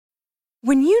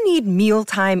When you need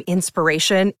mealtime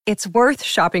inspiration, it's worth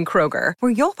shopping Kroger,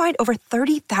 where you'll find over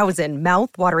 30,000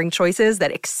 mouth-watering choices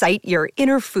that excite your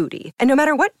inner foodie. And no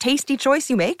matter what tasty choice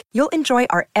you make, you'll enjoy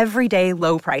our everyday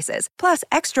low prices, plus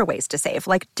extra ways to save,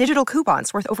 like digital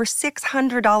coupons worth over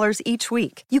 $600 each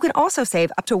week. You can also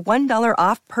save up to $1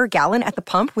 off per gallon at the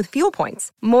pump with fuel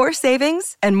points. More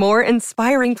savings and more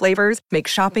inspiring flavors make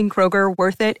shopping Kroger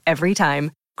worth it every time.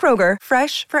 Kroger,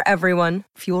 fresh for everyone.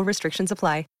 Fuel restrictions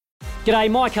apply. G'day,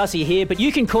 Mike Hussey here, but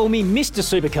you can call me Mr.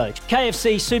 Supercoach.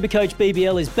 KFC Supercoach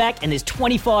BBL is back and there's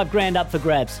 25 grand up for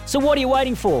grabs. So what are you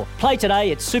waiting for? Play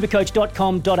today at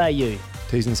supercoach.com.au.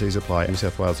 T's and C's apply. New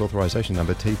South Wales authorisation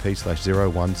number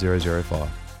TP/01005.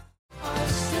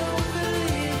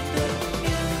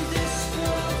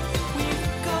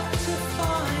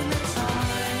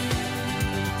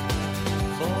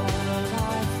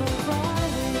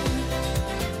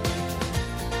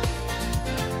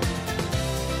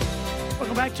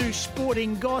 Back to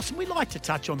Sporting Goss. We like to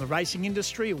touch on the racing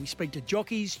industry. We speak to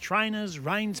jockeys, trainers,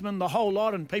 reinsmen, the whole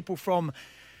lot, and people from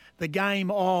the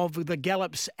game of the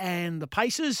gallops and the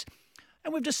paces.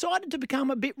 And we've decided to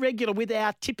become a bit regular with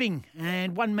our tipping.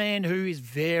 And one man who is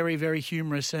very, very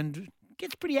humorous and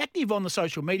gets pretty active on the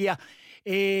social media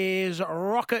is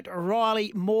Rocket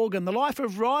Riley Morgan. The life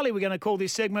of Riley, we're going to call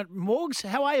this segment. Morgs,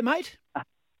 how are you, mate?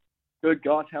 Good,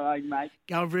 guys. How are you, mate?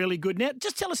 Going really good. Now,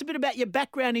 just tell us a bit about your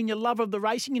background in your love of the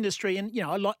racing industry. And, you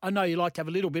know, I know you like to have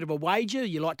a little bit of a wager.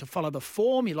 You like to follow the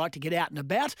form. You like to get out and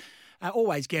about.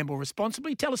 Always gamble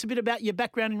responsibly. Tell us a bit about your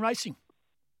background in racing.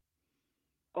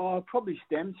 Oh, it probably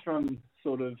stems from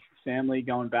sort of family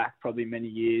going back probably many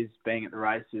years being at the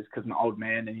races because my old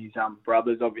man and his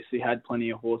brothers obviously had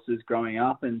plenty of horses growing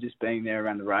up, and just being there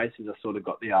around the races, I sort of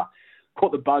got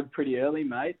caught the bug pretty early,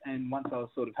 mate, and once I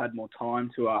sort of had more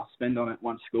time to spend on it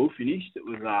once school finished, it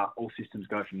was all systems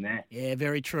go from there. Yeah,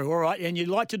 very true. All right, and you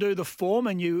like to do the form,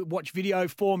 and you watch video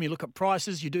form, you look at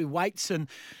prices, you do weights, and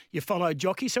you follow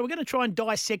jockeys. So we're going to try and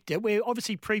dissect it. We're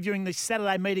obviously previewing this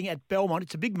Saturday meeting at Belmont.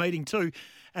 It's a big meeting too.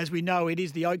 As we know, it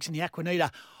is the Oaks and the Aquinnita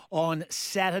on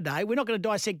Saturday. We're not going to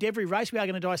dissect every race. We are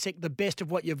going to dissect the best of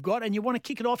what you've got, and you want to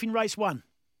kick it off in race one.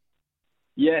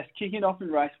 Yes, kicking it off in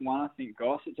race one, I think,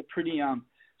 Goss. It's a pretty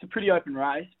open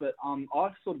race, but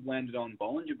I've sort of landed on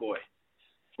Bollinger Boy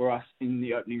for us in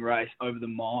the opening race over the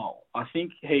mile. I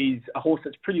think he's a horse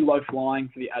that's pretty low flying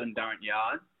for the Adam Durrant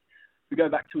yard. If we go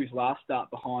back to his last start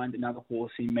behind another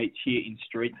horse he meets here in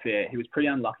Street Fair, he was pretty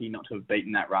unlucky not to have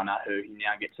beaten that runner, who he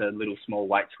now gets a little small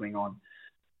weight swing on.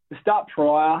 The start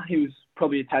prior, he was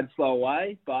probably a tad slow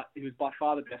away, but he was by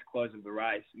far the best close of the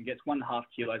race and gets 1.5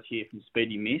 kilos here from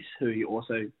Speedy Miss, who he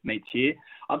also meets here,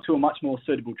 up to a much more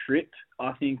suitable trip.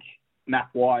 I think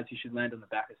map-wise, he should land on the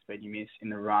back of Speedy Miss in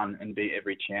the run and beat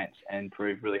every chance and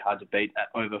prove really hard to beat at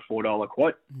over $4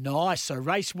 quote. Nice. So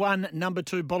race one, number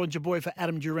 2, Bollinger Boy for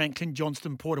Adam Durrant, Clint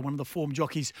Johnston Porter, one of the form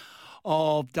jockeys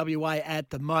of WA at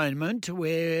the moment.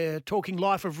 We're talking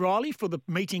Life of Riley for the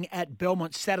meeting at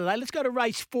Belmont Saturday. Let's go to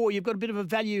race 4. You've got a bit of a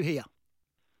value here.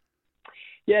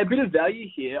 Yeah, a bit of value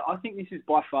here. I think this is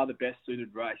by far the best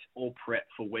suited race, all prep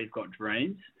for We've Got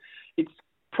Dreams. It's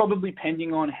probably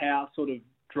pending on how sort of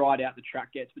dried out the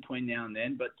track gets between now and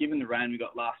then, but given the rain we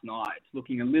got last night, it's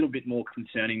looking a little bit more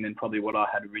concerning than probably what I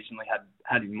had originally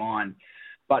had in mind.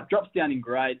 But drops down in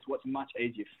grades, what's a much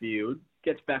easier field,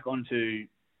 gets back onto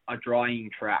a drying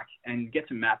track and gets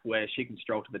a map where she can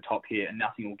stroll to the top here and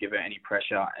nothing will give her any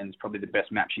pressure, and it's probably the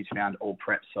best map she's found all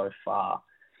prep so far.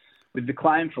 With the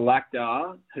claim for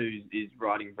Lactar, who is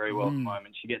riding very well at the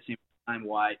moment, she gets him the same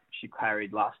weight she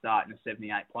carried last start in a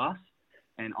 78 plus.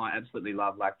 And I absolutely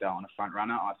love Lactar on a front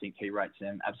runner. I think he rates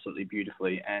them absolutely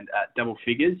beautifully. And at double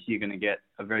figures, you're going to get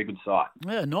a very good sight.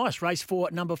 Yeah, nice. Race 4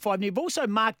 at number 5. And you've also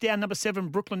marked down number 7,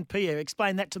 Brooklyn Pierre.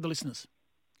 Explain that to the listeners.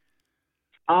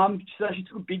 So she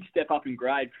took a big step up in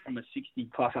grade from a 60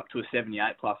 plus up to a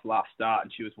 78 plus last start.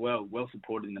 And she was well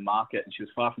supported in the market, and she was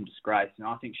far from disgraced. And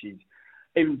I think she's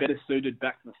even better suited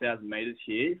back to the 1,000 metres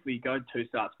here. If we go 2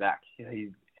 starts back,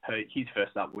 his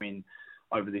first up win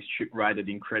over this trip rated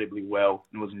incredibly well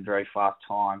and was in very fast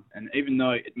time. And even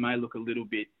though it may look a little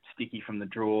bit sticky from the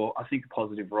draw, I think a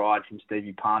positive ride from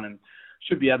Stevie Parnham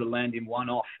should be able to land him one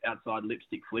off outside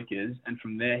Lipstick Flickers, and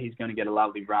from there he's going to get a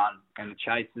lovely run. And the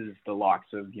chasers, the likes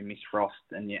of your Miss Frost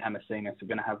and your Amacinas, are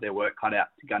going to have their work cut out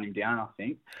to gun him down, I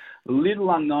think. A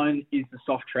little unknown is the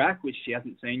soft track, which she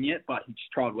hasn't seen yet, but he's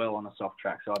tried well on a soft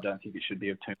track, so I don't think it should be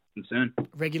of too much concern.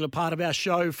 Regular part of our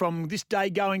show from this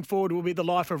day going forward will be the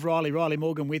life of Riley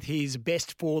Morgan with his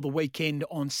best for the weekend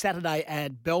on Saturday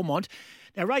at Belmont.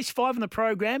 Now, race 5 in the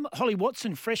program, Holly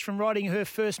Watson, fresh from riding her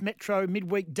first Metro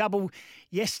midweek double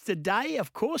yesterday.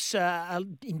 Of course,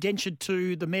 indentured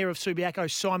to the Mayor of Subiaco,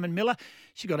 Simon Miller.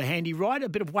 She got a handy ride, a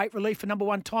bit of weight relief for number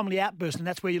 1, Timely Outburst, and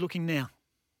that's where you're looking now.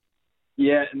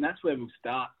 Yeah, and that's where we'll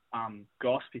start,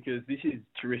 Goss, because this is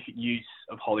terrific use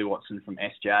of Holly Watson from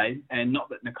SJ. And not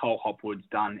that Nicole Hopwood's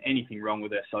done anything wrong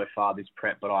with her so far this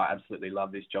prep, but I absolutely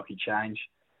love this jockey change.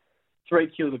 3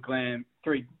 kilogram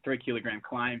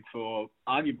claim for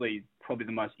arguably probably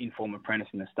the most informed apprentice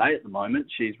in the state at the moment.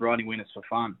 She's riding winners for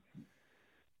fun.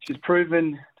 She's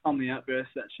proven on the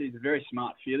Outburst that she's a very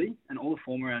smart filly, and all the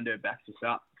form around her backs us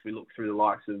up. If we look through the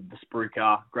likes of the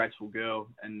Spruker, Graceful Girl,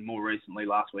 and more recently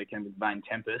last weekend with Vain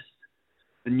Tempest.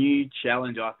 The new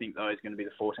challenge, I think, though, is going to be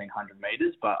the 1,400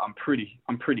 metres, but I'm pretty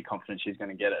confident she's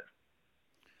going to get it.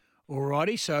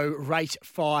 Alrighty, so race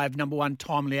 5, number 1,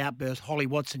 Timely Outburst, Holly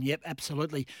Watson. Yep,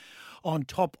 absolutely on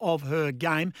top of her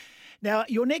game. Now,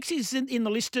 your next is in the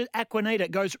list, Aquanita.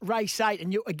 It goes race 8,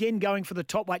 and you're again going for the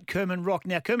top weight, Kerman Rock.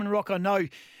 Now, Kerman Rock, I know,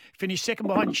 finished second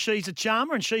behind She's a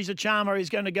Charmer, and She's a Charmer is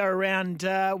going to go around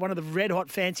one of the red-hot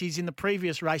fancies in the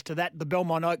previous race to that, the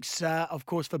Belmont Oaks, of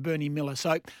course, for Bernie Miller.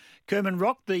 So, Kerman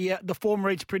Rock, the form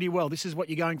reads pretty well. This is what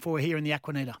you're going for here in the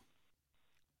Aquanita.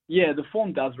 Yeah, the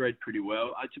form does read pretty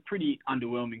well. It's a pretty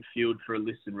underwhelming field for a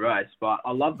listed race, but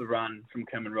I love the run from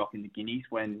Kerman Rock in the Guineas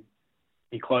when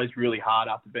he closed really hard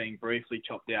after being briefly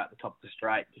chopped out the top of the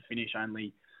straight to finish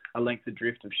only a length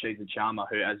adrift of She's a Charmer,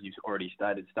 who, as you've already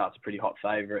stated, starts a pretty hot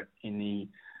favourite in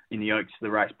the Oaks for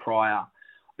the race prior.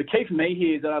 The key for me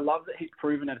here is that I love that he's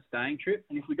proven at a staying trip,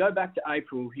 and if we go back to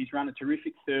April, he's run a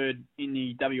terrific third in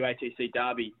the WATC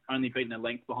Derby, only beaten a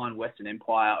length behind Western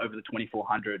Empire over the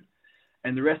 2400.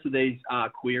 And the rest of these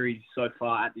are queries so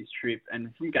far at this trip.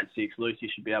 And from gate 6,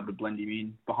 Lucy should be able to blend him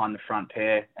in behind the front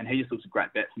pair. And he just looks a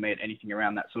great bet for me at anything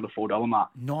around that sort of $4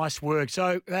 mark. Nice work.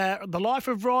 So the Life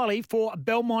of Riley for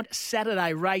Belmont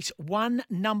Saturday, race 1,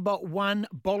 number 1,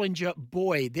 Bollinger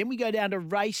Boy. Then we go down to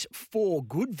race 4.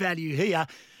 Good value here.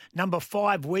 Number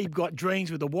 5, We've Got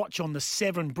Dreams with a watch on the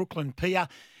 7, Brooklyn Pier.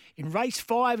 In race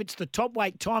 5, it's the top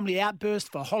weight Timely Outburst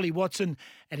for Holly Watson.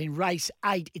 And in race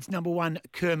 8, it's number 1,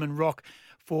 Kerman Rock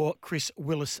for Chris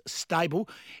Willis Stable.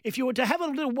 If you were to have a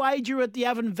little wager at the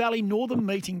Avon Valley Northern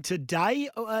meeting today,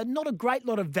 not a great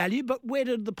lot of value, but where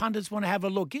do the punters want to have a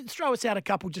look? Throw us out a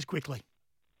couple just quickly.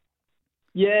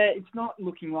 Yeah, it's not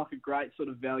looking like a great sort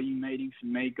of value meeting for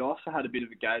me, Goss. I had a bit of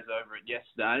a gaze over it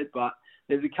yesterday, but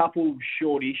there's a couple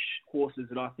shortish horses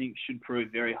that I think should prove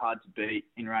very hard to beat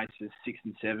in races 6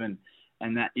 and 7,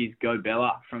 and that is Go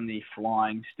Bella from the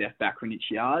Flying Steph Bakranich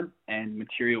Yard and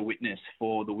Material Witness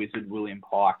for the Wizard William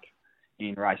Pike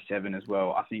in race 7 as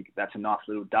well. I think that's a nice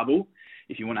little double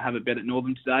if you want to have a bet at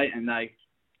Northern today, and they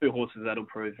 2 horses that'll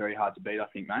prove very hard to beat, I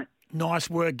think, mate. Nice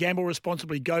work. Gamble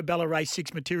responsibly. Go Bella, race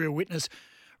 6, Material Witness,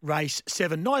 race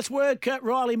 7. Nice work,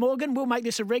 Riley Morgan. We'll make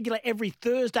this a regular every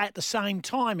Thursday at the same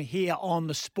time here on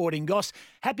the Sporting Goss.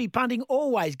 Happy punting.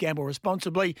 Always gamble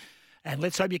responsibly. And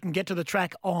let's hope you can get to the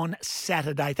track on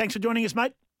Saturday. Thanks for joining us,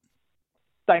 mate.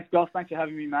 Thanks, Goss. Thanks for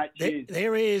having me, mate. Cheers.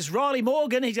 There is Riley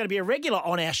Morgan. He's going to be a regular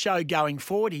on our show going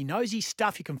forward. He knows his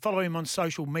stuff. You can follow him on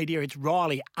social media. It's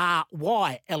Riley,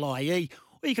 RYLIE.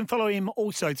 Or you can follow him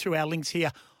also through our links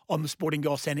here on the Sporting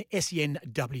Goss and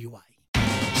SENWA.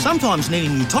 Sometimes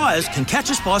needing new tyres can catch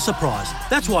us by surprise.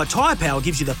 That's why Tyre Power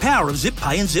gives you the power of Zip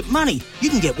Pay and Zip Money. You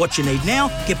can get what you need now,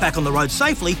 get back on the road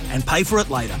safely and pay for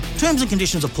it later. Terms and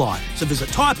conditions apply. So visit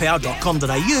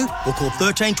tyrepower.com.au or call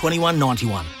 13 21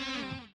 91.